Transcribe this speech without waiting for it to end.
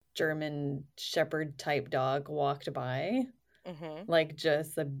German Shepherd type dog walked by, Mm-hmm. like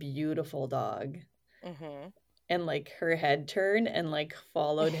just a beautiful dog. Mm-hmm. And like her head turned and like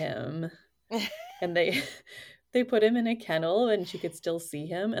followed him. And they they put him in a kennel and she could still see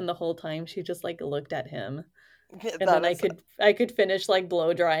him, and the whole time she just like looked at him. And That then is, I could finish like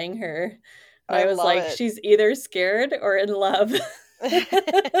blow drying her. And I I was love like, it. she's either scared or in love.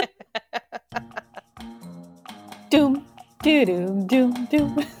 Doom, doo doom, doom,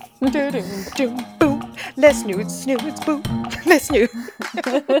 doom. Doo-doo, doom, boom. Let's snoots, boom. Let's snoot.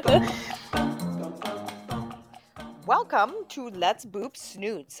 Welcome to Let's Boop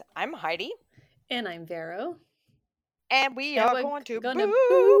Snoots. I'm Heidi, And I'm Vero. and we And are we're going to gonna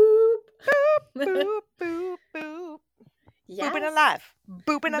boop, boop. boop, boop, boop. Booping Yes. alive. Booping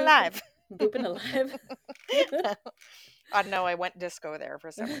Booping. alive. Booping alive. I don't know, I went disco there for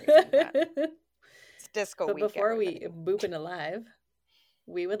some reason. But it's disco But week, before everybody. we booping alive,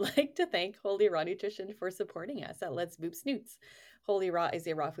 we would like to thank Holy Raw Nutrition for supporting us at Let's Boop Snoots. Holy Raw is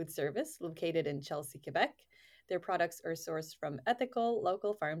a raw food service located in Chelsea, Quebec. Their products are sourced from ethical,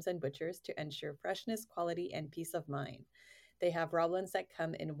 local farms and butchers to ensure freshness, quality, and peace of mind. They have raw blends that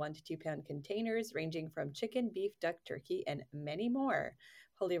come in 1 to 2 pound containers, ranging from chicken, beef, duck, turkey, and many more.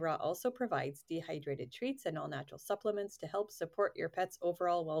 Holy Raw also provides dehydrated treats and all natural supplements to help support your pet's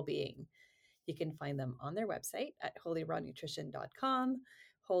overall well being. You can find them on their website at holyrawnutrition.com.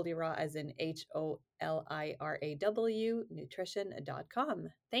 Holy Raw as in HOLIRAW nutrition.com.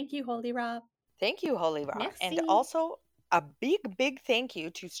 Thank you, Holy Raw. Thank you, Holy Raw. And Merci. also a big thank you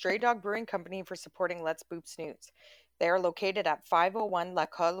to Stray Dog Brewing Company for supporting Let's Boop Snoots. They are located at 501 La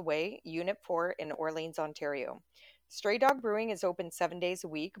Colle Way, Unit 4 in Orleans, Ontario. Stray Dog Brewing is open 7 days a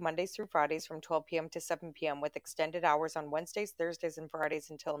week, Mondays through Fridays from 12 p.m. to 7 p.m., with extended hours on Wednesdays, Thursdays, and Fridays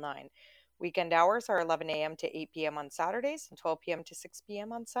until 9. Weekend hours are 11 a.m. to 8 p.m. on Saturdays and 12 p.m. to 6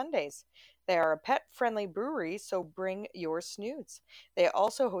 p.m. on Sundays. They are a pet-friendly brewery, so bring your snoots. They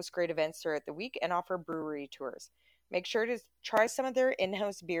also host great events throughout the week and offer brewery tours. Make sure to try some of their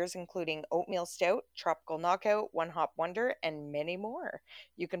in-house beers, including Oatmeal Stout, Tropical Knockout, One Hop Wonder, and many more.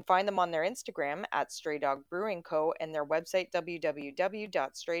 You can find them on their Instagram at Stray Dog Brewing Co. and their website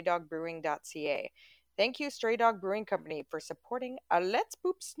www.straydogbrewing.ca. Thank you, Stray Dog Brewing Company, for supporting a Let's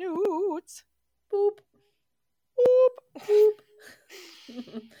Boop Snoots. Boop. Boop. Boop.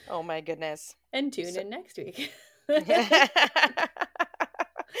 Oh my goodness. And tune in next week.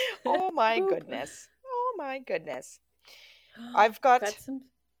 Oh my Boop. goodness. Oh my goodness. I've got some.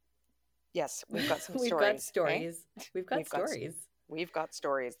 Yes, we've got some We've stories. got stories. We've got stories. We've got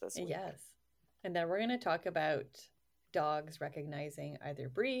stories this week. Yes. And then we're going to talk about dogs recognizing either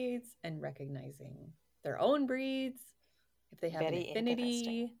breeds and recognizing their own breeds, if they have an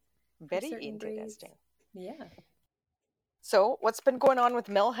affinity. Very certain breeds. interesting. Yeah. So, what's been going on with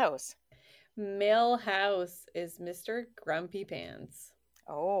Millhouse? Millhouse is Mr. Grumpy Pants.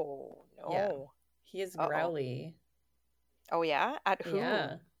 Oh, no. Yeah. He is growly. Oh, yeah? At who?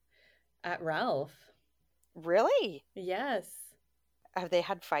 Yeah. At Ralph. Really? Yes. Have they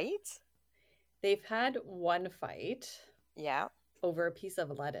had fights? They've had one fight. Yeah. Over a piece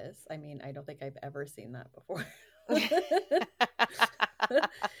of lettuce. I mean, I don't think I've ever seen that before.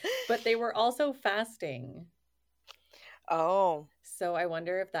 But they were also fasting. Oh. So I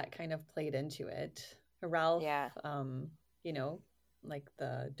wonder if that kind of played into it. Ralph, you know, like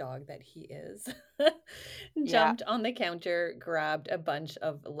the dog that he is, jumped on the counter, grabbed a bunch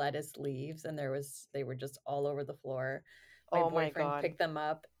of lettuce leaves, and they were just all over the floor. My boyfriend picked them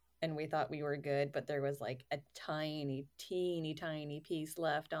up, and we thought we were good, but there was like a tiny, teeny piece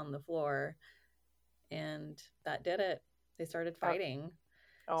left on the floor, and that did it. They started fighting.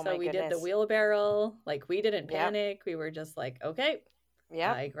 Oh, so we did the wheelbarrow. Like, we didn't panic. Yep. We were just like, okay.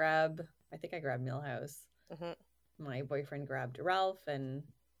 Yeah. I think I grabbed Millhouse. Mm-hmm. My boyfriend grabbed Ralph, and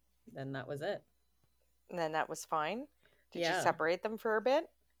then that was it. And then that was fine? Did you separate them for a bit?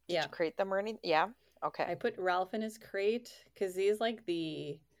 Did you crate them or anything? Yeah? Okay. I put Ralph in his crate because he's like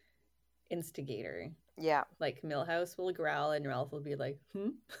the instigator. Yeah. Like, Millhouse will growl, and Ralph will be like,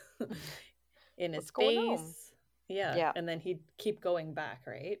 in his going face. on? Yeah. And then he'd keep going back,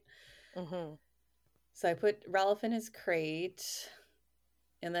 right? Mm-hmm. So I put Ralph in his crate,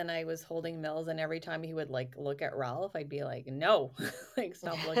 and then I was holding Mills, and every time he would like look at Ralph, I'd be like, no, like,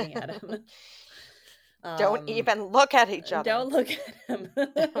 stop looking at him. Don't even look at each other. Don't look at him.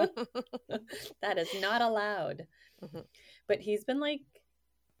 That is not allowed. Mm-hmm. But he's been like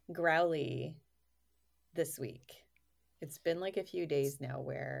growly this week. It's been like a few days now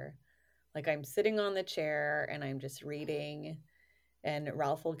where like I'm sitting on the chair and I'm just reading, and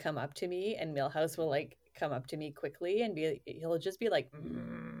Ralph will come up to me, and Millhouse will like come up to me quickly and he'll just be like,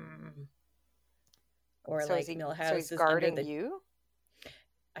 or So like he's Millhouse is under guarding the, you?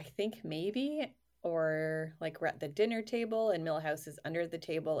 I think maybe, or like we're at the dinner table and Millhouse is under the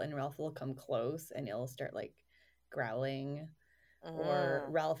table and Ralph will come close and he'll start like growling, or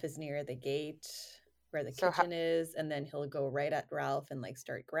Mm. Ralph is near the gate where the So kitchen is and then he'll go right at Ralph and like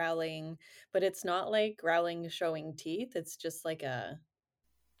start growling, but it's not like growling showing teeth, it's just like a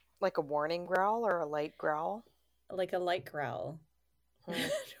warning growl or a light growl? like a light growl. Hmm.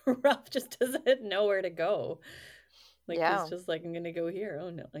 Ralph just doesn't know where to go. Like he's Yeah. just like, I'm gonna go here. Oh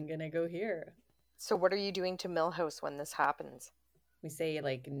no, I'm gonna go here. So what are you doing to Millhouse when this happens? We say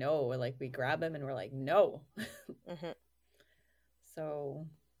like no, like we grab him and we're like no. Hmm. So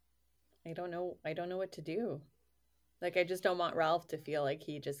I don't know what to do. Like I just don't want Ralph to feel like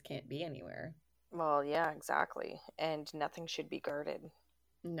he just can't be anywhere. Well, yeah, exactly. And nothing should be guarded.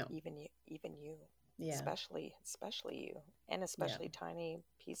 No. Even you, Yeah. especially you, and Yeah. especially tiny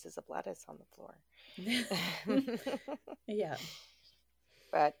pieces of lettuce on the floor. Yeah.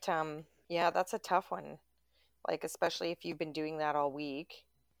 But yeah, that's a tough one. Like especially if you've been doing that all week.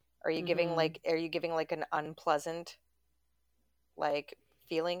 Mhm. Are you giving like an unpleasant like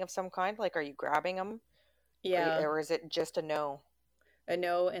feeling of some kind? Like are you grabbing them Yeah. or is it just a no? A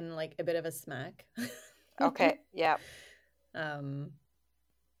no and like a bit of a smack. Okay, yeah. um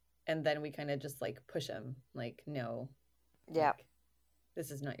and then we kind of just like push him like no, Yeah. like this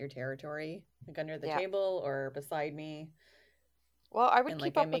is not your territory, like under the Yeah. table or beside me. Well, I would And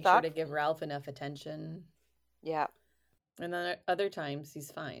keep like I up with make sure that. to give Ralph enough attention. Yeah. And then other times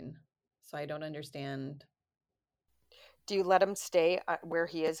he's fine. So I don't understand. Do you let him stay where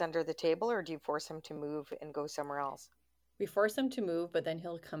he is under the table or do you force him to move and go somewhere else? We force him to move, but then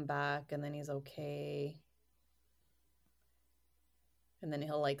he'll come back and then he's okay. And then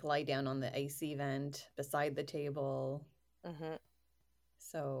he'll like lie down on the AC vent beside the table. Hmm.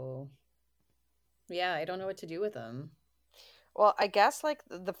 So yeah, I don't know what to do with him. Well, I guess like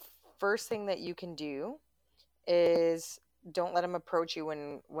the first thing that you can do is don't let him approach you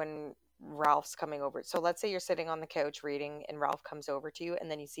when Ralph's coming over. So let's say you're sitting on the couch reading and Ralph comes over to you and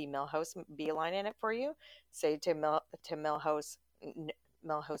then you see Millhouse beeline in it for you. Say to Millhouse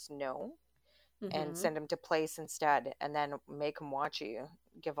no and Mm-hmm. send him to place instead and then make him watch you.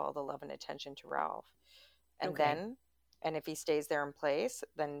 Give all the love and attention to Ralph. And Okay. then and if he stays there in place,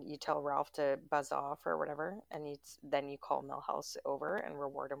 then you tell Ralph to buzz off or whatever, and then you call Millhouse over and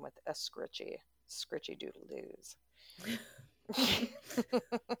reward him with a scritchy doodle doos.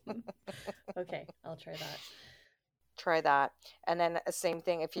 Okay, I'll try that. Try that. And then same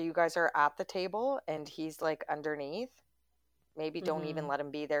thing if you guys are at the table and he's like underneath, maybe don't even Mm-hmm. let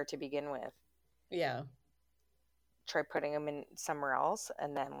him be there to begin with. Yeah. Try putting him in somewhere else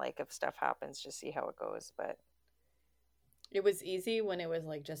and then like if stuff happens just see how it goes. But It was easy when it was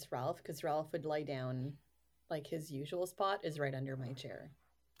like just Ralph, because Ralph would lie down, like his usual spot is right under my chair.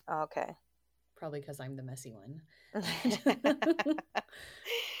 okay. Probably because I'm the messy one.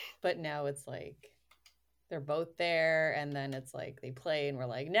 But now it's like they're both there, and then it's like they play, and we're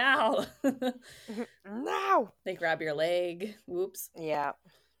like, now! No. They grab your leg. Whoops. Yeah.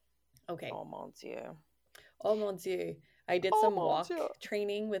 Okay. Oh mon dieu. Oh mon dieu. I did Oh some mon walk dieu.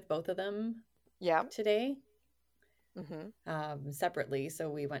 training with both of them Yeah. today, Mm-hmm. separately.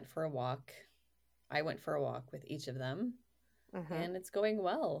 So we went for a walk. I went for a walk with each of them, Mm-hmm. and it's going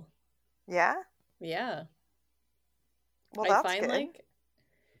well. Yeah. Yeah. Well, I that's find good. like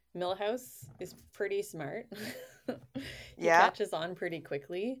Millhouse is pretty smart. He Yeah. catches on pretty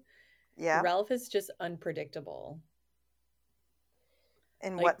quickly. Yeah. Ralph is just unpredictable.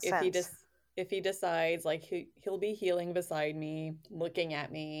 In Like what sense? if he decides like he'll be healing beside me, looking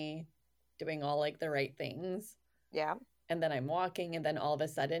at me, doing all like the right things, Yeah. and then I'm walking and then all of a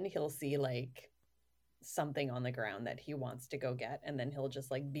sudden he'll see like something on the ground that he wants to go get and then he'll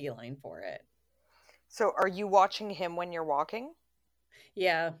just like beeline for it. So, are you watching him when you're walking?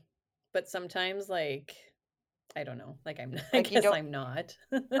 Yeah, but sometimes like I don't know, like I Like you guess don't, I'm not.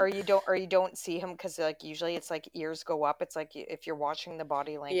 or you don't see him because like usually it's like ears go up. It's like if you're watching the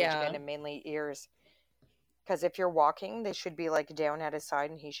body language Yeah. again, and mainly ears. Because if you're walking, they should be like down at his side,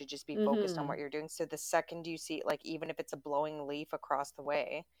 and he should just be focused on Mhm. what you're doing. So the second you see, like even if it's a blowing leaf across the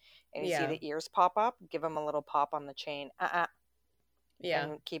way, and you see Yeah. the ears pop up, give him a little pop on the chain. Yeah.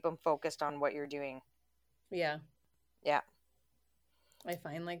 And keep him focused on what you're doing. Yeah. Yeah, I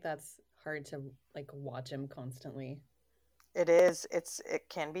find like that's hard to like watch him constantly. it is. It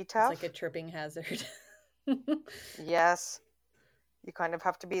can be It's like a tough. tripping hazard. Yes, you kind of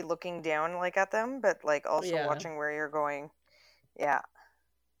have to be looking down like at them, but like also Yeah. watching where you're going. Yeah,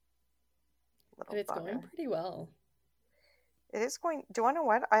 But little it's going bugger. pretty well. It is going. Do you want to know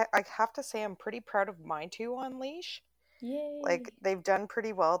what? I have to say I'm pretty proud of mine too on leash. Like Yay. they've done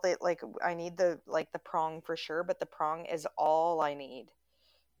pretty well. They like I need the like the prong for sure, but the prong is all I need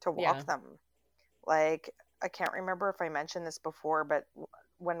to Yeah. walk them. Like I can't remember if I mentioned this before, but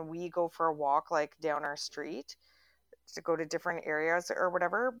when we go for a walk like down our street to go to different areas or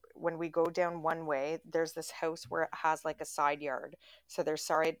whatever, when we go down one way, there's this house where it has like a side yard. So their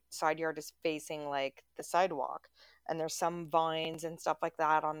side yard is facing like the sidewalk. And there's some vines and stuff like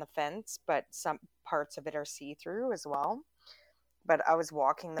that on the fence, but some parts of it are see through as well. But I was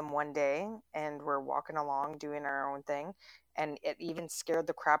walking them one day and we're walking along doing our own thing. And it even scared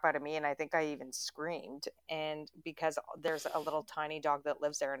the crap out of me. And I think I even screamed. And because there's a little tiny dog that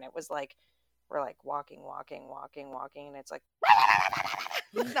lives there, and it was like, we're like walking, walking, walking, walking. And it's like,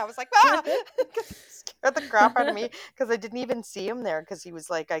 and I was like, ah, scared the crap out of me because I didn't even see him there because he was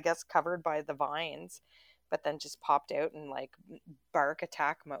like, I guess, covered by the vines, but then just popped out in like bark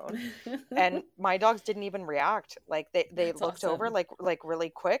attack mode. And my dogs didn't even react. Like they That's looked over awesome. like really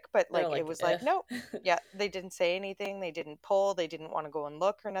quick, but They're like it like, was like, eh. no, yeah, they didn't say anything. They didn't pull. They didn't want to go and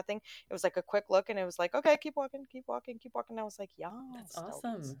look or nothing. It was like a quick look, and it was like, okay, keep walking, keep walking, keep walking. And I was like, That's yes, doggies,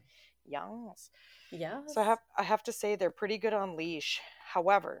 awesome. yes. So Yes. I have to say they're pretty good on leash.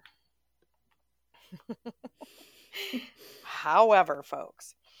 However, however,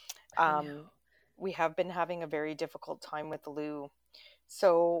 folks, I know. um, we have been having a very difficult time with Lou.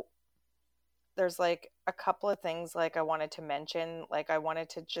 So there's like a couple of things like I wanted to mention. Like I wanted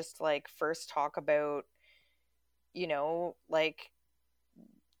to just like first talk about, like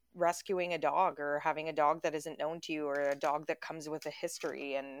rescuing a dog or having a dog that isn't known to you or a dog that comes with a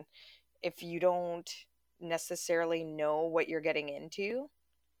history. And if you don't necessarily know what you're getting into,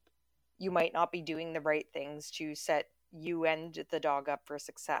 you might not be doing the right things to set you and the dog up for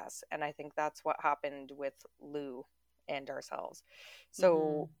success. And I think that's what happened with Lou and ourselves. Mm-hmm.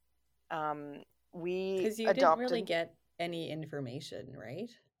 So um, we Because you didn't really adopted get any information,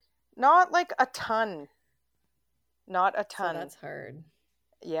 right? not like a ton, not a So ton. that's hard.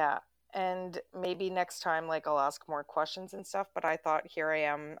 Yeah. And maybe next time, like, I'll ask more questions and stuff. But I thought, here I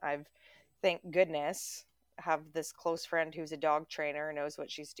am. Thank goodness, have this close friend who's a dog trainer, knows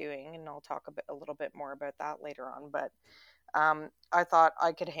what she's doing. And I'll talk a little bit more about that later on. But I thought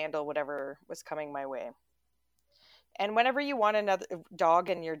I could handle whatever was coming my way. And whenever you want another dog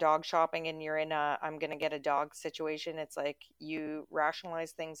and you're dog shopping and you're in a I'm going to get a dog situation, it's like you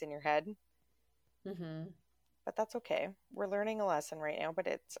rationalize things in your head, Mm-hmm. but that's okay. We're learning a lesson right now, but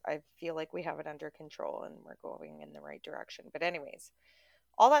I feel like we have it under control and we're going in the right direction. But anyways,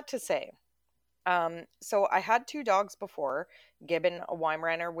 all that to say, so I had two dogs before, Gibbon, a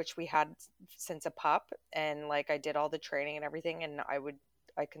Weimaraner, which we had since a pup, and like I did all the training and everything, and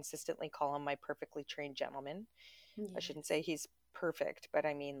I consistently call him my perfectly trained gentleman. I shouldn't say Yes. he's perfect, but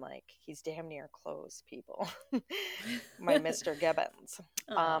I mean like he's damn near close, people. My Mr. Gibbons.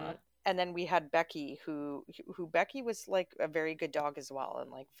 Aw. Um, and then we had Becky, who Becky was like a very good dog as well,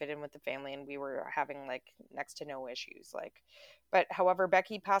 and like fit in with the family, and we were having like next to no issues. Like, but however,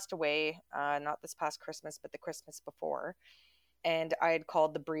 Becky passed away, not this past Christmas, but the Christmas before, and I had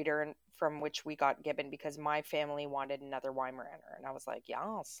called the breeder from which we got Gibbon because my family wanted another Weimaraner, and I was like,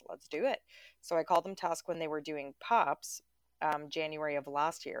 yes, let's do it. So I called them to ask when they were doing pups, January of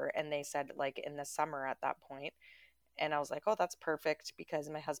last year, and they said like in the summer at that point. And I was like, oh, that's perfect because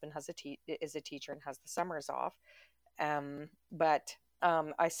my husband is a teacher and has the summers off. But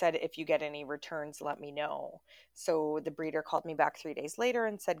I said, if you get any returns, let me know. So the breeder called me back 3 days later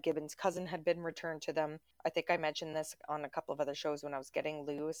and said Gibbon's cousin had been returned to them. I think I mentioned this on a couple of other shows when I was getting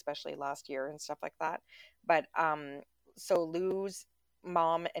Lou, especially last year and stuff like that. But so Lou's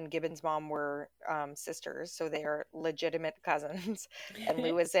mom and Gibbon's mom were sisters, so they are legitimate cousins. And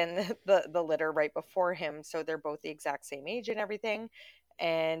Lou is in the litter right before him, so they're both the exact same age and everything.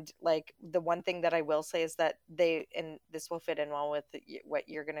 And like the one thing that I will say is that and this will fit in well with what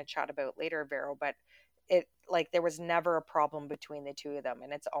you're going to chat about later, Vero, but it like there was never a problem between the two of them,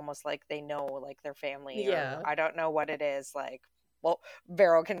 and it's almost like they know like their family, or Yeah. I don't know what it is. Like, well,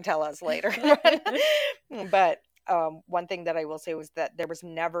 Vero can tell us later. But one thing that I will say was that there was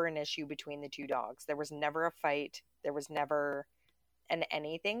never an issue between the two dogs. There was never a fight. There was never and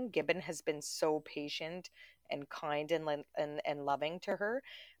anything. Gibbon has been so patient and kind and loving to her.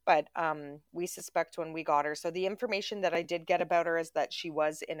 But we suspect when we got her. So the information that I did get about her is that she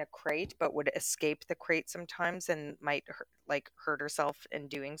was in a crate, but would escape the crate sometimes and might hurt herself in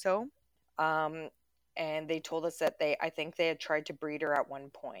doing so. Um, and they told us that I think they had tried to breed her at one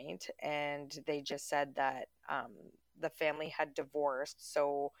point, and they just said that the family had divorced.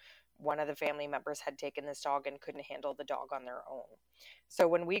 So one of the family members had taken this dog and couldn't handle the dog on their own. So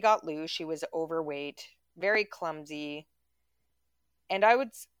when we got Lou, she was overweight, very clumsy, and I would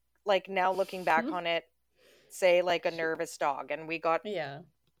like now looking back on it, say like a She, nervous dog, and we got yeah.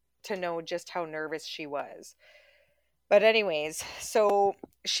 to know just how nervous she was. But anyways, so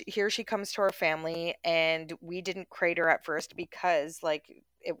here she comes to our family, and we didn't crate her at first because like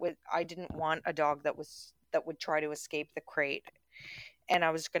it was I didn't want a dog that would try to escape the crate, and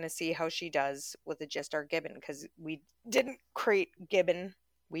I was going to see how she does with a just our gibbon because we didn't crate gibbon.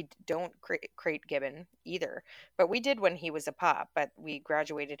 We don't crate gibbon either, but we did when he was a pup. But we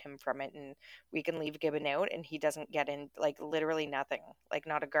graduated him from it, and we can leave gibbon out, and he doesn't get in like literally nothing, like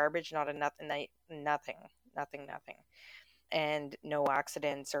not a garbage, not a nothing, nothing, nothing, nothing, and no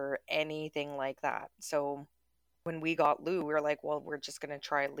accidents or anything like that. So when we got Lou, we were like, well, we're just going to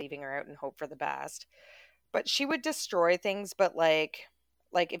try leaving her out and hope for the best. But she would destroy things, but like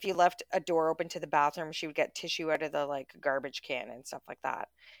if you left a door open to the bathroom, she would get tissue out of the like garbage can and stuff like that.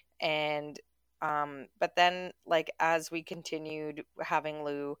 And but then like as we continued having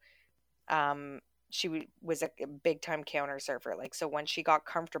Lou, um was a big time counter surfer. Like so when she got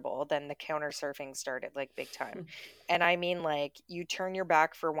comfortable, then the counter surfing started like big time. And I mean like you turn your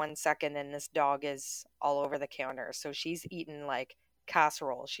back for 1 second and this dog is all over the counter. So she's eaten like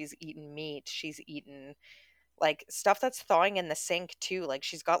casserole, she's eaten meat, she's eaten like stuff that's thawing in the sink too. Like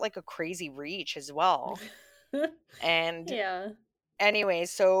she's got like a crazy reach as well. And Yeah. anyway,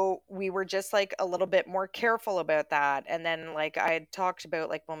 so we were just like a little bit more careful about that. And then like I had talked about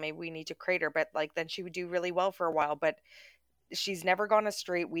like, well, maybe we need to crate her, but like then she would do really well for a while. But she's never gone a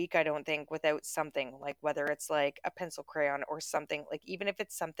straight week, I don't think, without something like whether it's like a pencil crayon or something, like even if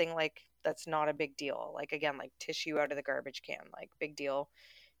it's something like that's not a big deal. Like again, like tissue out of the garbage can, like big deal.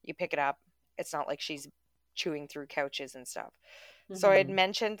 You pick it up. It's not like she's chewing through couches and stuff. So I had Hmm.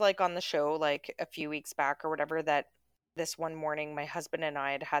 mentioned like on the show like a few weeks back or whatever that this one morning my husband and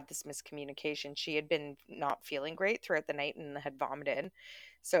I had had this miscommunication. She had been not feeling great throughout the night and had vomited.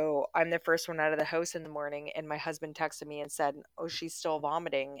 So I'm the first one out of the house in the morning, and my husband texted me and said, "Oh, she's still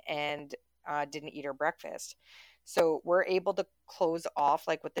vomiting and didn't eat her breakfast." So we're able to close off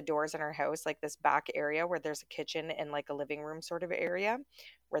like with the doors in our house, like this back area where there's a kitchen and like a living room sort of area,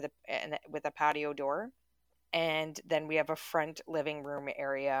 where the and with a patio door, and then we have a front living room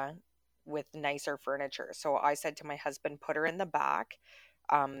area with nicer furniture. So I said to my husband, put her in the back,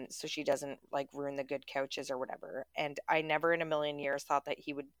 so she doesn't like ruin the good couches or whatever. And I never in a million years thought that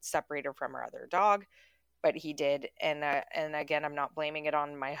he would separate her from her other dog, but he did. And again, I'm not blaming it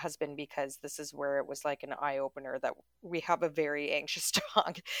on my husband because this is where it was like an eye opener that we have a very anxious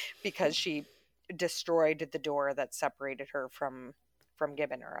dog because she destroyed the door that separated her from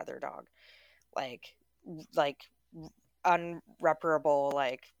Gibbon, our other dog. Like like unreparable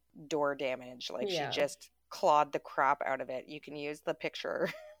like door damage. Like she Yeah. just clawed the crap out of it. You can use the picture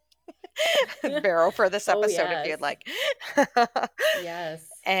Vero for this Oh, episode if yes. you'd like. Yes.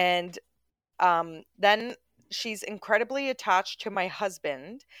 And then she's incredibly attached to my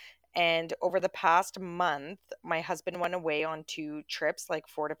husband. And over the past month, my husband went away on 2 trips, like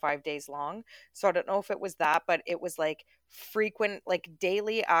 4 to 5 days long. So I don't know if it was that, but it was like frequent, like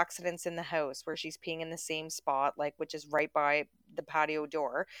daily accidents in the house where she's peeing in the same spot, like which is right by the patio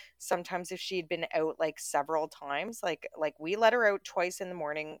door. Sometimes if she'd been out like several times, like we let her out twice in the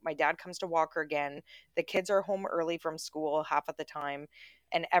morning. My dad comes to walk her again. The kids are home early from school half of the time,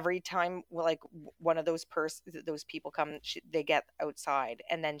 and every time like one of those people come, they get outside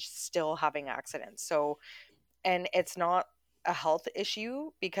and then still having accidents. So and it's not a health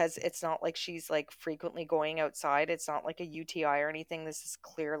issue because it's not like she's like frequently going outside. It's not like a UTI or anything. This is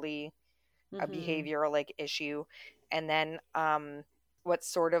clearly a Hmm. behavioral like issue. And then what's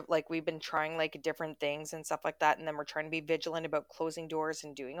sort of like we've been trying like different things and stuff like that, and then we're trying to be vigilant about closing doors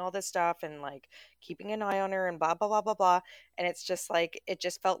and doing all this stuff and like keeping an eye on her and blah blah blah blah blah. And it's just like it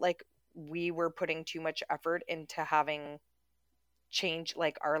just felt like we were putting too much effort into having change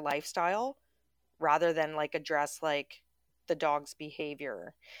like our lifestyle rather than like address like the dog's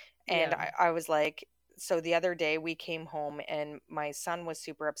behavior. And Yeah. I was like, so the other day we came home and my son was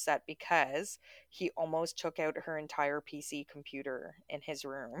super upset because he almost took out her entire PC computer in his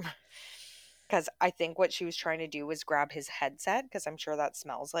room. Because I think what she was trying to do was grab his headset, because I'm sure that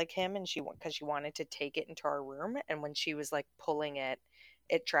smells like him, and because she wanted to take it into our room. And when she was like pulling it,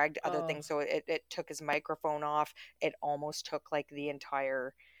 it dragged other Oh. things. So it took his microphone off. It almost took like the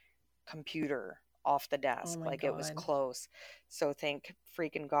entire computer off the Oh desk. my Like it was God. close. So thank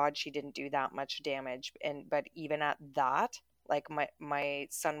freaking God she didn't do that much damage. And but even at that, like my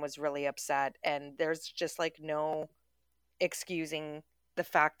son was really upset, and there's just like no excusing the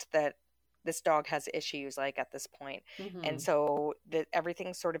fact that this dog has issues like at this point. And Mhm. so that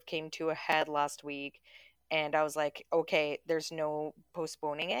everything sort of came to a head last week, and I was like, okay, there's no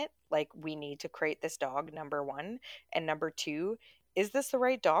postponing it. Like, we need to create this dog, number one. And number two, is this the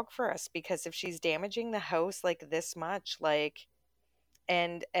right dog for us? Because if she's damaging the house like this much, like,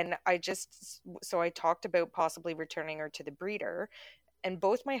 and I just, so I talked about possibly returning her to the breeder, and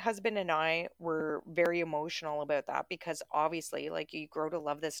both my husband and I were very emotional about that because obviously, like, you grow to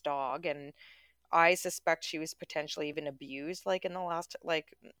love this dog, and I suspect she was potentially even abused, like, in the last,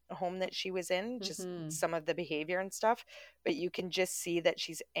 like, home that she was in, just Mhm. some of the behavior and stuff. But you can just see that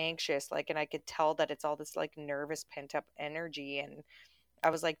she's anxious, like, and I could tell that it's all this like nervous pent up energy. And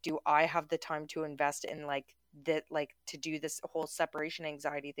I was like, do I have the time to invest in like that, like, to do this whole separation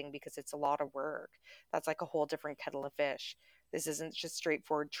anxiety thing, because it's a lot of work. That's like a whole different kettle of fish. This isn't just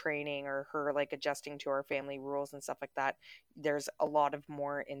straightforward training or her like adjusting to our family rules and stuff like that. There's a lot of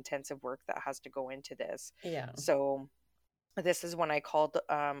more intensive work that has to go into this. Yeah. So this is when I called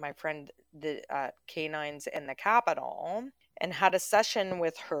my friend, the canines in the capital, and had a session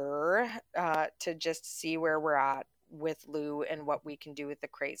with her to just see where we're at with Lou and what we can do with the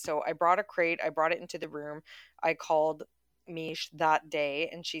crate. So I brought a crate, I brought it into the room. I called Mish that day,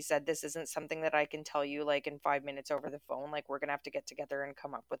 and she said, this isn't something that I can tell you like in 5 minutes over the phone. Like, we're gonna have to get together and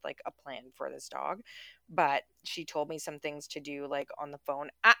come up with like a plan for this dog. But she told me some things to do like on the phone.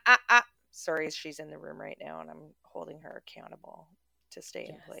 Sorry, she's in the room right now, and I'm holding her accountable to stay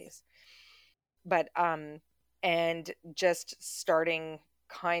in Yes. place. But and just starting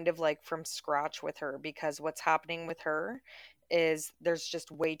kind of like from scratch with her, because what's happening with her is there's just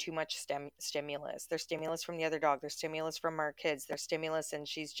way too much stimulus. There's stimulus from the other dog, there's stimulus from our kids, there's stimulus, and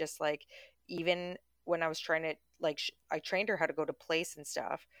she's just like, even when I was trying to like I trained her how to go to place and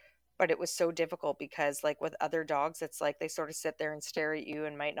stuff, but it was so difficult because like with other dogs it's like they sort of sit there and stare at you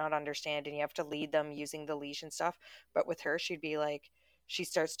and might not understand, and you have to lead them using the leash and stuff. But with her, she'd be like, she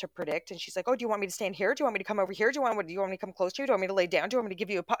starts to predict, and she's like, oh, do you want me to stand here, do you want me to come over here, do you want me to come close to you, do you want me to lay down, do you want me to give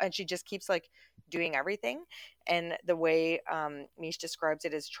you a and she just keeps like doing everything. And the way Mish describes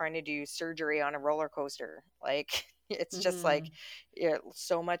it is trying to do surgery on a roller coaster. Like, it's just like, Mhm.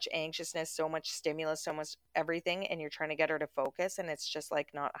 so much anxiousness, so much stimulus, so much everything, and you're trying to get her to focus, and it's just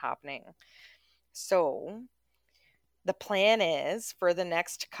like not happening. So the plan is for the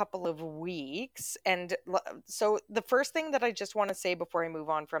next couple of weeks. And so the first thing that I just want to say before I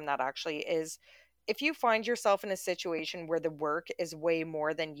move on from that actually is, if you find yourself in a situation where the work is way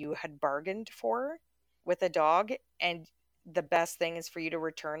more than you had bargained for with a dog, and the best thing is for you to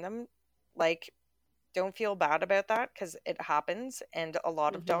return them, like, don't feel bad about that, because it happens, and a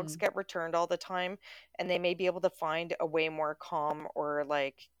lot of dogs Mhm. get returned all the time, and they may be able to find a way more calm or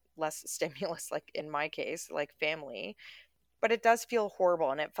like less stimulus, like in my case, like family. But it does feel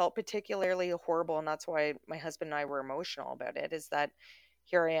horrible, and it felt particularly horrible, and that's why my husband and I were emotional about it, is that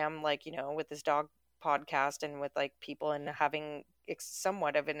here I am, like, with this dog podcast and with like people, and having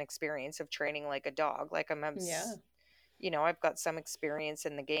somewhat of an experience of training like a dog. Like, Yeah. I've got some experience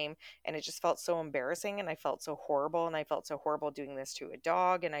in the game, and it just felt so embarrassing, and I felt so horrible, and I felt so horrible doing this to a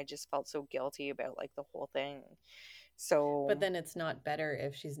dog, and I just felt so guilty about like the whole thing. But So then it's not better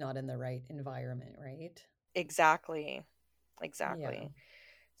if she's not in the right environment, right? exactly, Yeah. exactly.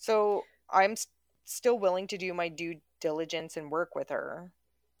 So I'm still willing to do my due diligence and work with her,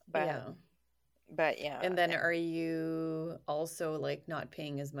 but Yeah. yeah. And then are you also like not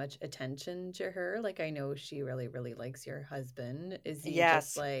paying as much attention to her? Like I know she really, really likes your husband. Is he just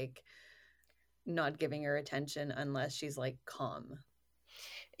Yes. like not giving her attention unless she's like calm?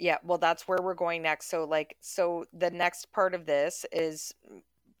 Yeah, well, that's where we're going next. So like, so the next part of this is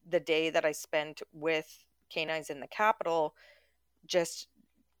the day that I spent with canines in the capital, just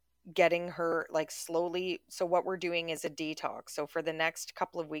getting her like slowly. So what we're doing is a detox. So for the next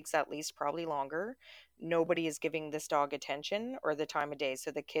couple of weeks, at least, probably longer, nobody is giving this dog attention or the time of day.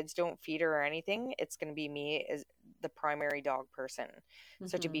 So the kids don't feed her or anything. It's going to be me as the primary dog person.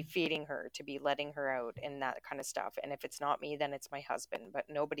 So to be Mhm. feeding her, to be letting her out and that kind of stuff. And if it's not me, then it's my husband, but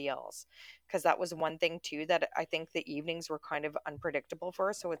nobody else. Because that was one thing too, that I think the evenings were kind of unpredictable for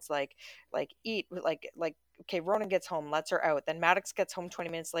her. So it's like eat, like okay, Ronan gets home, lets her out. Then Maddox gets home 20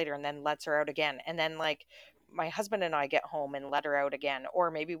 minutes later and then lets her out again. And then like my husband and I get home and let her out again.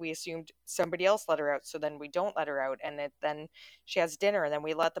 Or maybe we assumed somebody else let her out, so then we don't let her out. And then she has dinner and then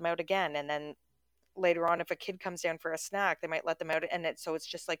we let them out again. And then later on, if a kid comes down for a snack, they might let them out. And so it's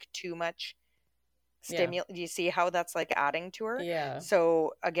just like too much Yeah. stimulus. Do you see how that's like adding to her? Yeah.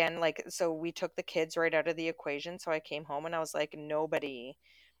 So again, like, so we took the kids right out of the equation. So I came home and I was like, nobody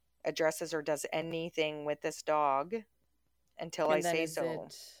addresses or does anything with this dog until I And then say so.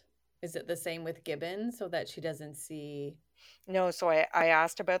 is it the same with Gibbon so that she doesn't see? No, so I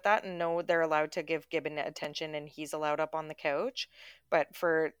asked about that, and no, they're allowed to give Gibbon attention and he's allowed up on the couch. But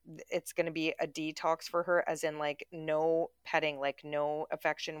it's going to be a detox for her, as in like no petting, like no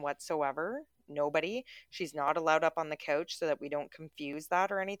affection whatsoever. Nobody. She's not allowed up on the couch so that we don't confuse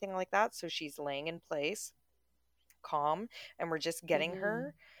that or anything like that. So she's laying in place, calm, and we're just getting Mm-hmm.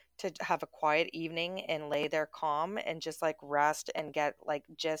 her to have a quiet evening and lay there calm and just like rest and get like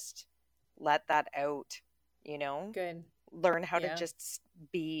just let that out, you know? Good. Learn how to Yeah. just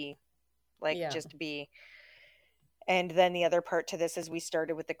be, like Yeah. just be. And then the other part to this is we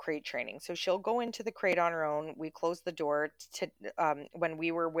started with the crate training. So she'll go into the crate on her own. We close the door to when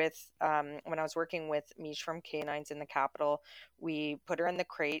we were with when I was working with Mish from Canines in the capital, we put her in the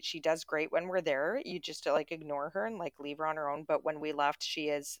crate. She does great when we're there. You just like ignore her and like leave her on her own. But when we left, she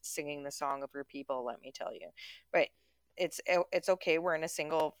is singing the song of her people. Let me tell you, but it's okay. We're in a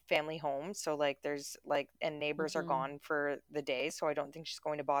single family home, so like there's like and neighbors are Mm-hmm. gone for the day, so I don't think she's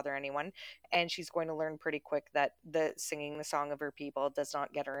going to bother anyone, and she's going to learn pretty quick that the singing the song of her people does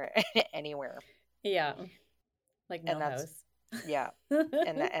not get her anywhere. Yeah. Like And that's Millhouse. yeah,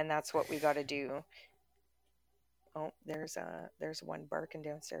 and that's what we got to do. Oh, there's one barking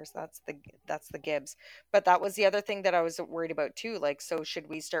downstairs. That's the Gibbs. But that was the other thing that I was worried about too. Like, so should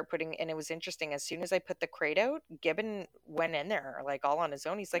we start putting? And it was interesting. As soon as I put the crate out, Gibbon went in there like all on his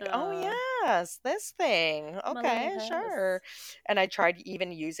own. He's like, "Oh uh, yes, this thing. my little Okay, sure." house. And I tried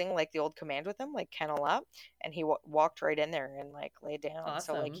even using like the old command with him, like kennel up, and he walked right in there and like laid down.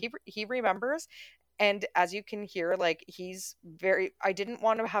 So like Awesome. he remembers, and as you can hear, like he's very, I didn't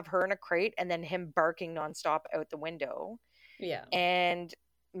want to have her in a crate and then him barking nonstop out the window. Yeah. And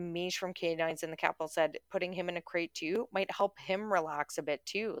Mish from Canines in the Capital said putting him in a crate too might help him relax a bit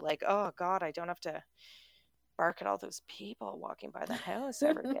too. Like, oh God, I don't have to bark at all those people walking by the house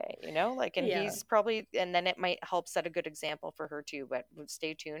every day, you know? Like, and Yeah. he's probably, and then it might help set a good example for her too. But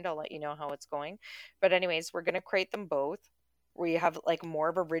stay tuned. I'll let you know how it's going. But, anyways, we're going to crate them both. We have like more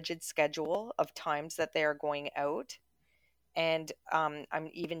of a rigid schedule of times that they are going out, and I'm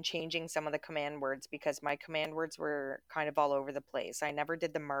even changing some of the command words because my command words were kind of all over the place. I never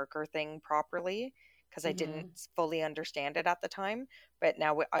did the marker thing properly because I didn't Mm-hmm. fully understand it at the time, but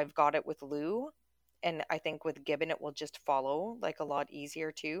now I've got it with Lou, and I think with Gibbon it will just follow like a lot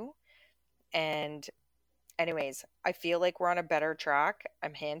easier too. And anyways, I feel like we're on a better track.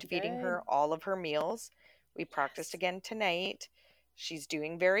 I'm hand feeding Good. her all of her meals. We practiced Yes. again tonight. She's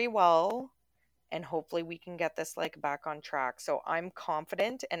doing very well, and hopefully we can get this like back on track. So I'm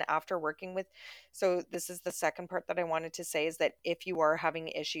confident, and after working with, so this is the second part that I wanted to say, is that if you are having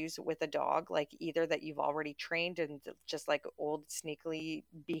issues with a dog, like either that you've already trained and just like old sneakily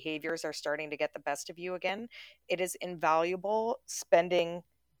behaviors are starting to get the best of you again, it is invaluable spending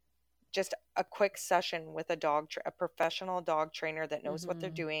just a quick session with a professional dog trainer that knows what they're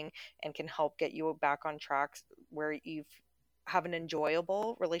Mm-hmm. doing and can help get you back on track where you've have an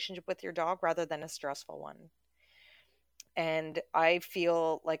enjoyable relationship with your dog rather than a stressful one. And I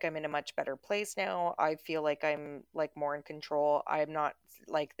feel like I'm in a much better place now. I feel like I'm like more in control. I'm not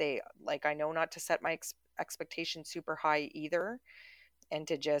like they like I know not to set my expectations super high either, and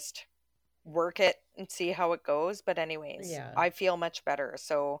to just work it and see how it goes. But anyways, Yeah. I feel much better.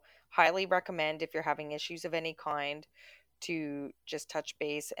 So highly recommend if you're having issues of any kind to just touch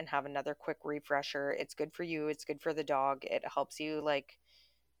base and have another quick refresher. It's good for you, it's good for the dog. It helps you like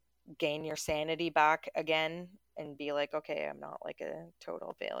gain your sanity back again and be like, okay, I'm not like a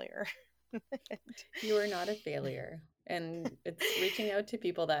total failure. You are not a failure. And it's reaching out to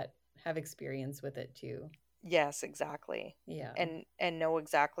people that have experience with it too. Yes, exactly. Yeah. And know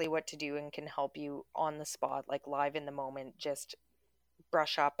exactly what to do and can help you on the spot, like live in the moment, just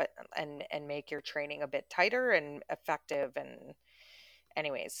brush up and make your training a bit tighter and effective. And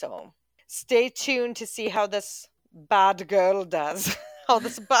anyways, so stay tuned to see how this bad girl does. How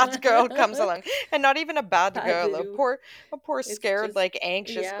this bad girl comes along. And not even a bad girl, Badu. a poor It's scared just, like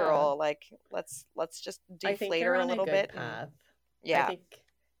anxious yeah. girl. Like let's just I think deflate you're her a on a little good bit. And path. I yeah. think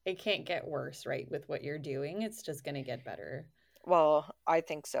it can't get worse, right? With what you're doing, it's just going to get better. Well, I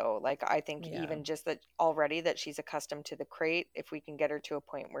think so. Like, I think Yeah. even just that already that she's accustomed to the crate, if we can get her to a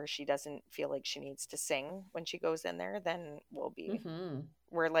point where she doesn't feel like she needs to sing when she goes in there, then Mm-hmm.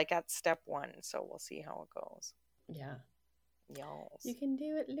 we're like at step one. So we'll see how it goes. Yeah. You Yes. can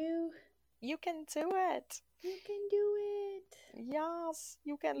do it, Lou. You can do it. You can do it. Yes,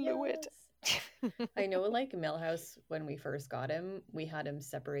 you can do it. Yes. I know, like Millhouse, when we first got him, we had him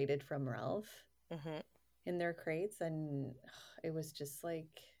separated from Ralph Hmm. in their crates, and it was just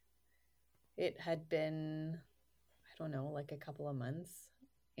like it had been, I don't know, like a couple of months.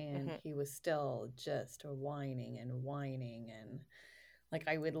 And Hmm. he was still just whining and whining. And like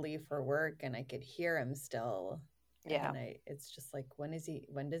I would leave for work and I could hear him still. Yeah. And it's just like, when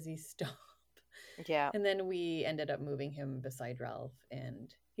does he stop? Yeah. And then we ended up moving him beside Ralph.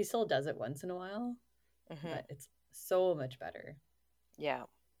 And he still does it once in a while, Hmm. but it's so much better. Yeah.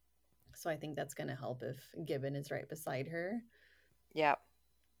 So I think that's going to help if Gibbon is right beside her, Yeah.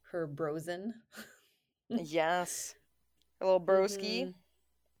 her Brosen. Yes. A little broski.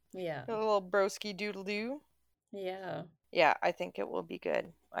 Mm-hmm. Yeah. A little broski doodle doo. Yeah. Yeah, I think it will be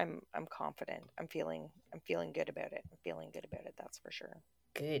good. I'm confident. I'm feeling good about it. I'm feeling good about it, that's for sure.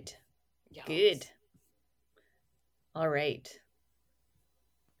 Good. Good. Yes. All right.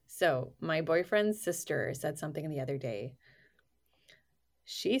 So my boyfriend's sister said something the other day.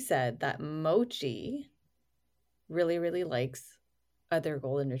 She said that Mochi really, really likes other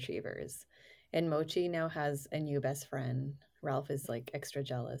golden retrievers. And Mochi now has a new best friend. Ralph is like extra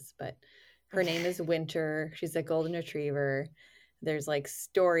jealous, but her name is Winter. She's a golden retriever. There's like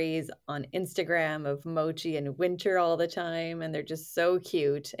stories on Instagram of Mochi and Winter all the time, and they're just so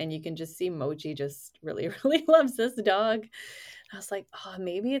cute. And you can just see Mochi just really, really loves this dog. I was like, oh,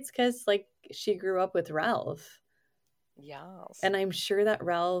 maybe it's because like she grew up with Ralph. Yes. And I'm sure that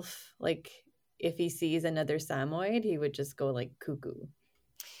Ralph, like, if he sees another Samoyed, he would just go like cuckoo.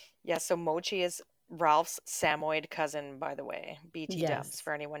 Yeah, so Mochi is Ralph's Samoyed cousin, by the way. BT dubs Yes.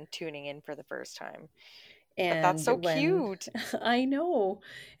 for anyone tuning in for the first time. But that's And so when cute. I know,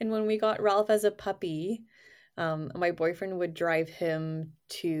 and when we got Ralph as a puppy, my boyfriend would drive him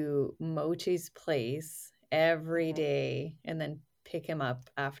to Mochi's place every Hmm. day and then pick him up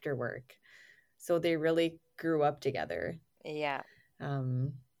after work. So they really grew up together. Yeah.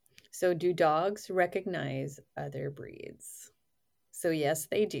 Um, so, do dogs recognize other breeds? So, yes,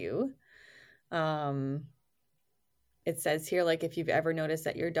 they do. Um, it says here, like, if you've ever noticed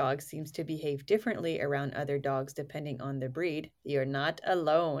that your dog seems to behave differently around other dogs depending on the breed, you're not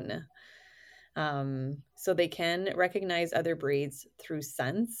alone. So, they can recognize other breeds through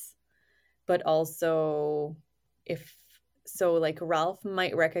sense, but also if so, like, Ralph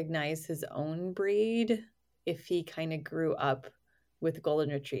might recognize his own breed if he kind of grew up with golden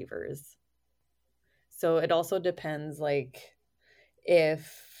retrievers. So, it also depends, like,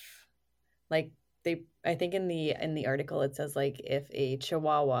 if like they I think in the article it says like if a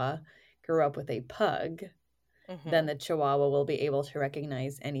chihuahua grew up with a pug, then Hmm. the chihuahua will be able to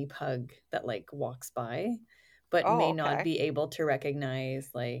recognize any pug that like walks by, but Oh, may not okay. be able to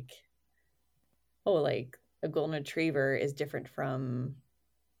recognize like, oh, like a golden retriever is different from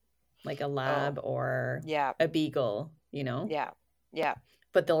like a Oh, lab or yeah. a beagle, you know, Yeah. Yeah.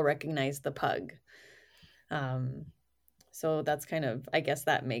 but they'll recognize the pug. um so that's kind of, I guess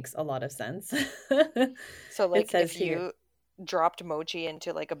that makes a lot of sense. So, It like, says if here, you dropped Mochi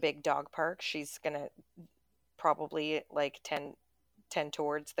into like a big dog park, she's gonna probably like tend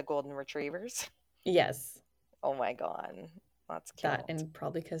towards the golden retrievers. yes. Oh my god, that's That cute. and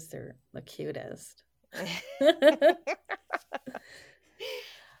probably because they're the cutest.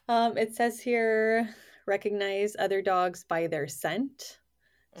 It says here, recognize other dogs by their scent.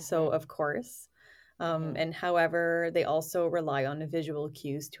 So, Hmm. of course. Hmm. And however, they also rely on visual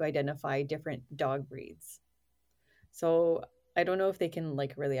cues to identify different dog breeds. So, I don't know if they can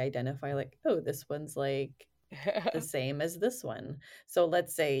like really identify, like, oh, this one's like the same as this one. So,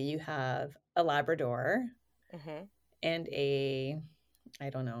 let's say you have a Labrador Hmm. and I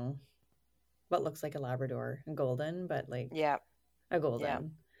don't know, what looks like a Labrador, a golden, but like Yeah. a Yeah.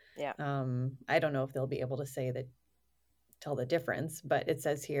 golden. Yeah. I don't know if they'll be able to say that, tell the difference, but it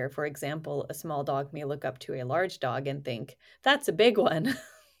says here, for example, a small dog may look up to a large dog and think, that's a big one.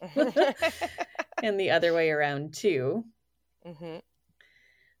 And the other way around too. Hmm.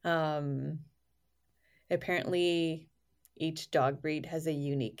 Um, Apparently, each dog breed has a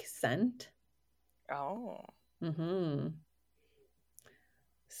unique scent. Oh. Hmm.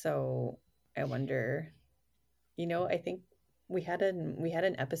 So I wonder, I think we had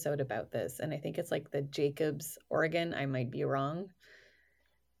an episode about this, and I think it's like the Jacobs organ. I might be wrong.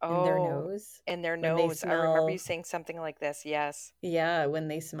 In their Oh, nose in their when they nose. I remember you smell, saying something like this. Yes. yeah, when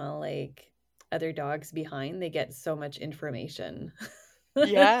they smell like other dogs behind, they get so much information.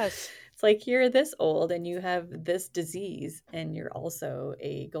 Yes. It's like you're this old and you have this disease and you're also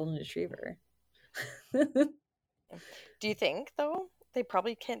a golden retriever. Do you think though they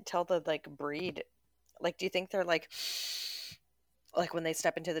probably can't tell the like breed? Like, do you think they're like when they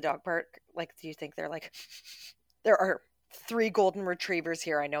step into the dog park? Like, do you think they're like there are? three golden retrievers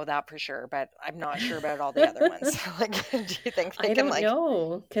here. I know that for sure, but I'm not sure about all the other ones. Like, do you think they I can don't like?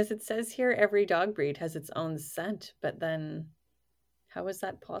 know because it says here every dog breed has its own scent, but then how is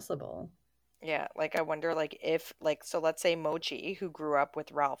that possible? Yeah, like I wonder like if like so let's say Mochi, who grew up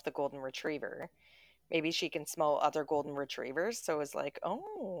with Ralph the golden retriever, maybe she can smell other golden retrievers, so is like,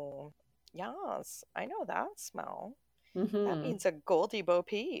 "Oh, yes, I know that smell. That Hmm. means a Goldie Bo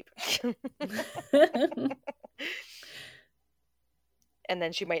Peep." And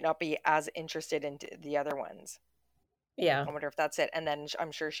then she might not be as interested in the other ones. Yeah. I wonder if that's it. And then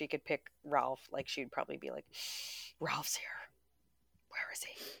I'm sure she could pick Ralph. Like she'd probably be like, "Ralph's here. Where is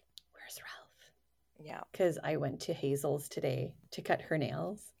he?" Where's Ralph? Yeah. Because I went to Hazel's today to cut her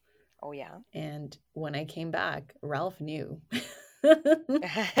nails. Oh yeah. And when I came back, Ralph knew.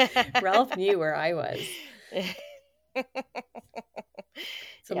 Ralph knew where I was.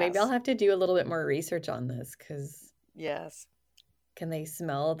 So maybe I'll Yes. have to do a little bit more research on this because Yes. can they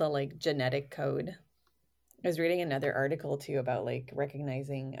smell the like genetic code? I was reading another article too about like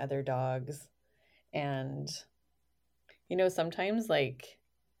recognizing other dogs. And, sometimes like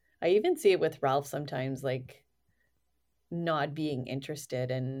I even see it with Ralph sometimes, like not being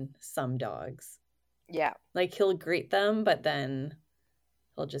interested in some dogs. Yeah. Like he'll greet them, but then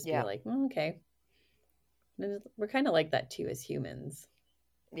he'll just be Yeah. like, okay. And we're kind of like that too as humans,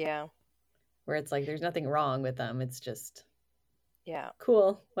 Yeah. where it's like there's nothing wrong with them. It's just Yeah.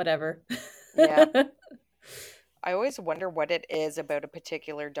 cool, whatever. Yeah. I always wonder what it is about a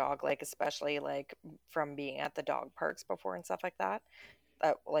particular dog, like especially like from being at the dog parks before and stuff like that.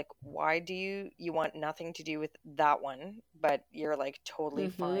 That like why do you want nothing to do with that one, but you're like totally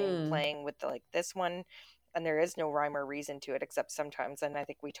fine Hmm. playing with like this one, and there is no rhyme or reason to it except sometimes, and I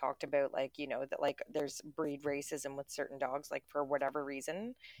think we talked about like that like there's breed racism with certain dogs, like for whatever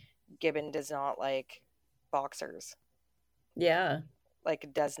reason Gibbon does not like boxers, Yeah. like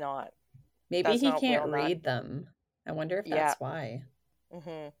Maybe does he not can't will not. read them. I wonder if Yeah. that's why.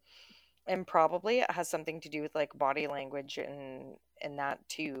 Hmm. And probably it has something to do with like body language and that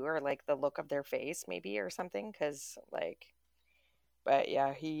too, or like the look of their face maybe or something, because like but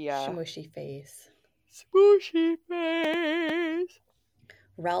yeah, he Smushy face. swooshy face.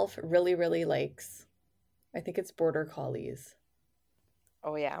 Ralph really, really likes, I think it's border collies.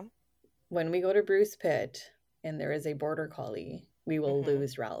 Oh yeah. When we go to Bruce Pit and there is a border collie, we will Mm-hmm.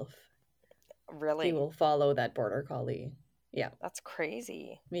 lose Ralph. He Really? will follow that border collie. Yeah. That's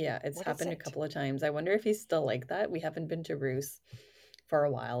crazy. Yeah, it's What is happened a it? couple of times. I wonder if he's still like that. We haven't been to Bruce for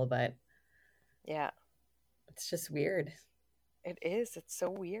a while, but Yeah, it's just weird. it is. It's so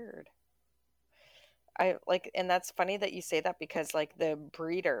weird. I like, and that's funny that you say that because like the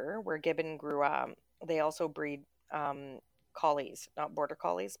breeder where Gibbon grew up, they also breed um collies, not border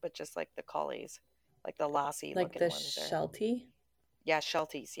collies, but just like the collies, like the lassie Like looking the ones there. Sheltie. Yeah,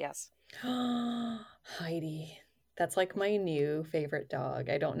 Shelties, yes. Heidi. That's like my new favorite dog.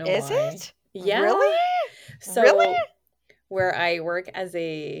 I don't know Is why. it? Really? Yeah. Really? So, where I work as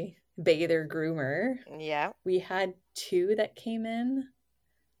a bather groomer, Yeah. we had two that came in,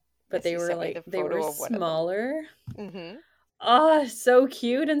 but Yes, they you were sent me like, the they were photo of one of them. smaller. Mm-hmm. Oh, so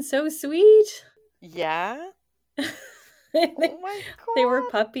cute and so sweet. Yeah. they, Oh my they were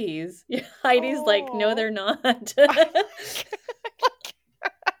God. puppies. Heidi's like, no, Oh. they're not.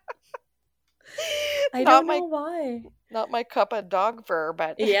 I Not don't my know why. not my cup of dog fur,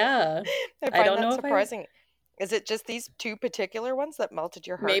 but Yeah. I I find don't that know if I, surprising. Is it just these two particular ones that melted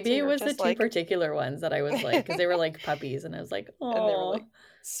your heart so maybe it you're was the just two like particular ones that I was like, because they were like puppies. And I was like, and they were oh, like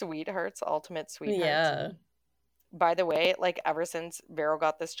sweethearts, ultimate sweethearts. yeah. By the way, like ever since Vero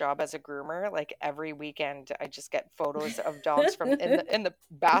got this job as a groomer, like every weekend I just get photos of dogs from in the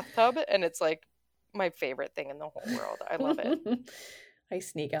bathtub, and it's like my favorite thing in the whole world. I love it. I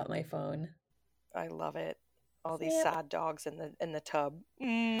sneak out my phone. I love it. All these Snap. sad dogs in the tub.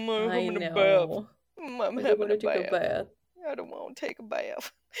 I'm I having a bath. know. I'm I don't having want a to take a bath. bath. I don't want to take a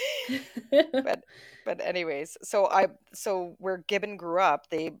bath. But anyways, so where Gibbon grew up,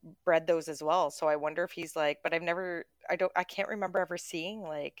 they bred those as well. So I wonder if he's like, but I can't remember ever seeing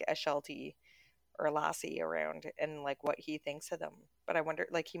like a Sheltie or a Lassie around and like what he thinks of them. But I wonder,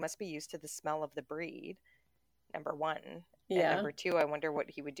 like he must be used to the smell of the breed, number one. And Yeah. number two, I wonder what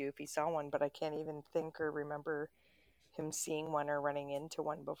he would do if he saw one, but I can't even think or remember him seeing one or running into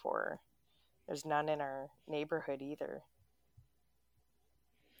one before. There's none in our neighborhood either.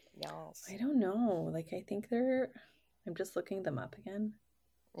 Yes. I don't know. Like, I think they're, I'm just looking them up again.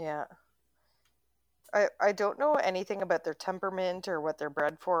 Yeah. I don't know anything about their temperament or what they're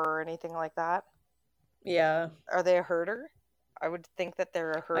bred for or anything like that. Yeah. Are they a herder? I would think that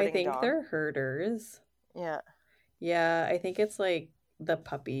they're a I herding think dog. they're herders. Yeah. Yeah, I think it's like the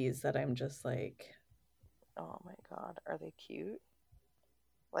puppies that I'm just like, Oh my God, are they cute?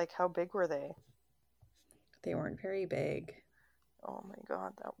 Like, how big were they? they weren't very big. Oh my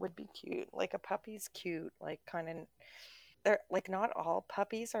God, that would be cute. Like, a puppy's cute. Like, kind of. They're like not all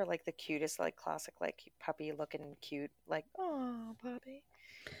puppies are like the cutest, like classic, like puppy looking cute, like, oh, puppy.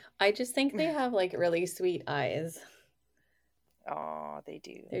 I just think they have like really sweet eyes. Oh, they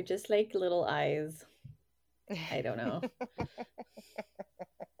They're do. just like little eyes. I don't know.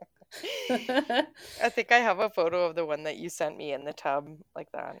 I think I have a photo of the one that you sent me in the tub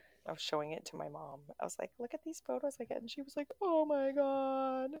like that. I was showing it to my mom. I was like, look at these photos I get. And she was like, oh my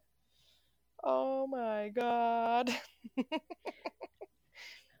God. Oh my God.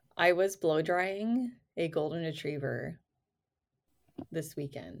 I was blow drying a golden retriever this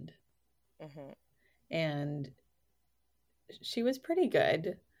weekend, Hmm. and she was pretty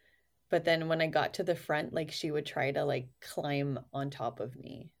good. But then when I got to the front, like she would try to like climb on top of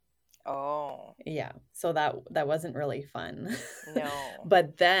me. Oh, Yeah. So that wasn't really fun. no.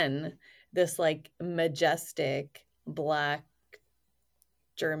 But then this like majestic black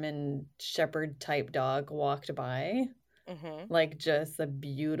German shepherd type dog walked by, Hmm. like just a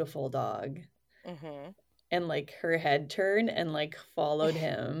beautiful dog. Hmm. And like her head turned and like followed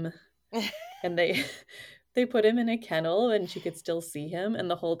him. And they they put him in a kennel and she could still see him, and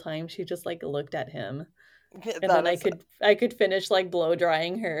the whole time she just like looked at him. And That then is, I could finish like blow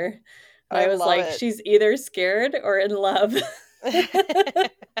drying her. And I I was love like, it. she's either scared or in love.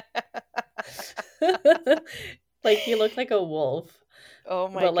 Like he looked like a wolf, Oh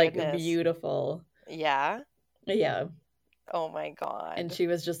my but like goodness. beautiful. Yeah. Yeah. Oh my And God. she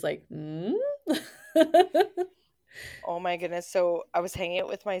was just like, mm? Oh my goodness. So I was hanging out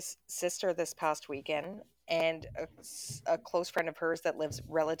with my sister this past weekend, and a close friend of hers that lives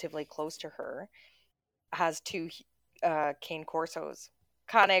relatively close to her has two cane corsos.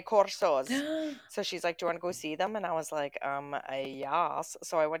 Cane corsos. So she's like, "Do you want to go see them?" And I was like, yes.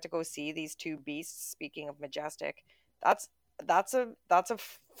 So I went to go see these two beasts. Speaking of majestic, that's that's a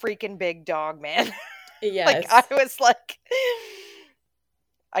freaking big dog, man. Like, I Yes. was like,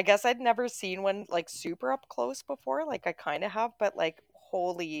 I guess I'd never seen one like super up close before. Like, I kind of have, but like,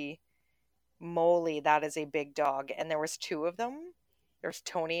 holy moly, that is a big dog. And there was two of them. There's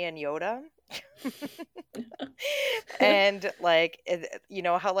Tony and Yoda. And like, you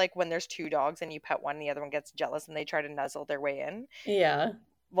know how like when there's two dogs and you pet one, the other one gets jealous and they try to nuzzle their way in. Yeah.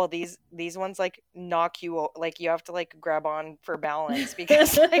 Well, these ones like knock you like you have to like grab on for balance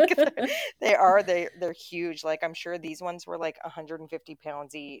because like they're huge. Like, I'm sure these ones were like 150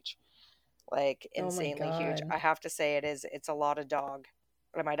 pounds each, like Oh my insanely huge. God. I have to say it's a lot of dog.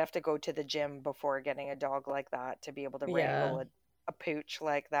 I might have to go to the gym before getting a dog like that to be able to Yeah. wrangle a pooch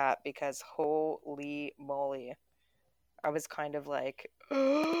like that, because holy moly, I was kind of like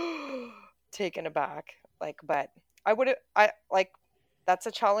taken aback. Like, but I like, that's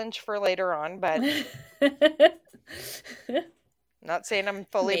a challenge for later on, but not saying I'm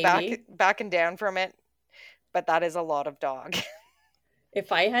fully Maybe. backing down from it, but that is a lot of dog.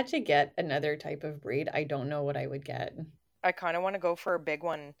 If I had to get another type of breed, I don't know what I would get. I kind of want to go for a big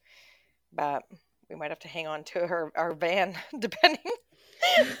one, but we might have to hang on to our van depending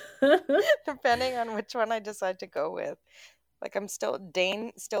on which one I decide to go with. Like, I'm still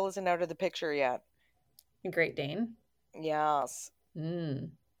Dane still isn't out of the picture yet. Great Dane. Yes,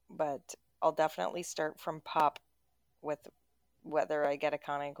 Mm, but I'll definitely start from pup with whether I get a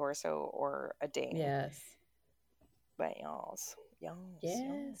Cane Corso or a Dane. yes. But yes, yes, yes.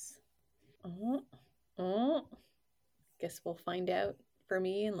 Yes. Oh, oh. Guess we'll find out for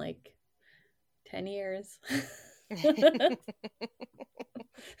me in like 10 years.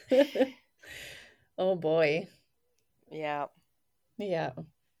 Oh boy. Yeah, Yeah.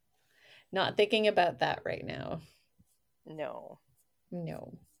 Not thinking about that right now. no.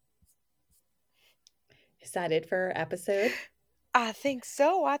 No. Is that it for our episode? I think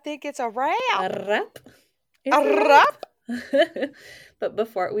so. I think it's a wrap. A wrap. A It's a wrap. wrap. But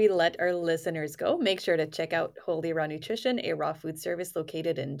before we let our listeners go, make sure to check out Holy Raw Nutrition, a raw food service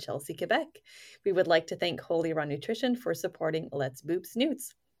located in Chelsea, Quebec. We would like to thank Holy Raw Nutrition for supporting Let's Boop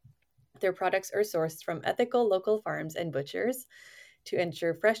Snoots. Their products are sourced from ethical local farms and butchers to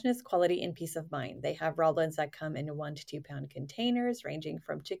ensure freshness, quality, and peace of mind. They have raw blends that come in 1 to 2 pound containers, ranging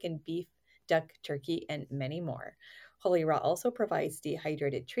from chicken, beef, duck, turkey, and many more. Holy Raw also provides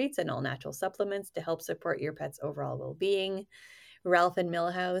dehydrated treats and all natural supplements to help support your pet's overall well being. Ralph and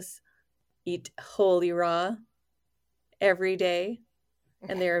Millhouse eat Holy Raw every day,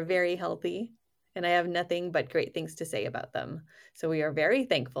 and they are very healthy. And I have nothing but great things to say about them. So we are very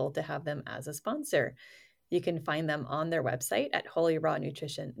thankful to have them as a sponsor. You can find them on their website at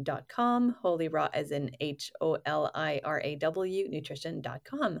holyrawnutrition.com. Holy Raw as in HOLIRAW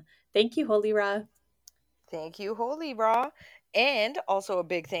nutrition.com. Thank you, Holy Raw. Thank you, Holy Raw. And also a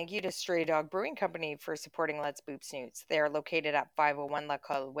big thank you to Stray Dog Brewing Company for supporting Let's Boop Snoots. They are located at 501 La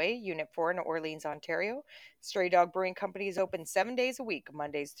Colle Way, Unit 4 in Orleans, Ontario. Stray Dog Brewing Company is open 7 days a week,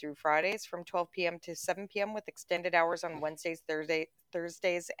 Mondays through Fridays from 12 p.m. to 7 p.m. with extended hours on Wednesdays,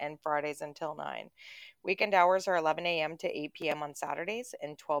 Thursdays, and Fridays until 9. Weekend hours are 11 a.m. to 8 p.m. on Saturdays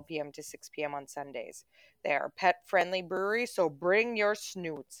and 12 p.m. to 6 p.m. on Sundays. They are a pet-friendly brewery, so bring your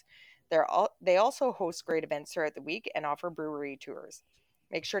snoots. They also host great events throughout the week and offer brewery tours.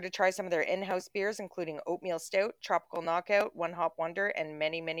 Make sure to try some of their in house beers, including Oatmeal Stout, Tropical Knockout, One Hop Wonder, and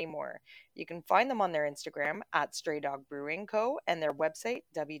many, many more. You can find them on their Instagram at Stray Dog Brewing Co. and their website,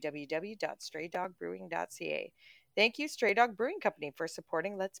 www.straydogbrewing.ca. Thank you, Stray Dog Brewing Company, for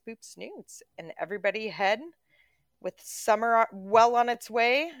supporting Let's Boop Snoots. And everybody head with summer well on its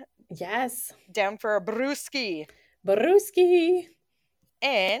way Yes. down for a brewski. Baruski.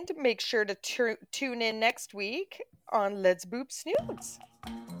 And make sure to tune in next week on Let's Boop Snoots.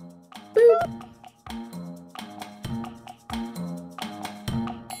 Boop.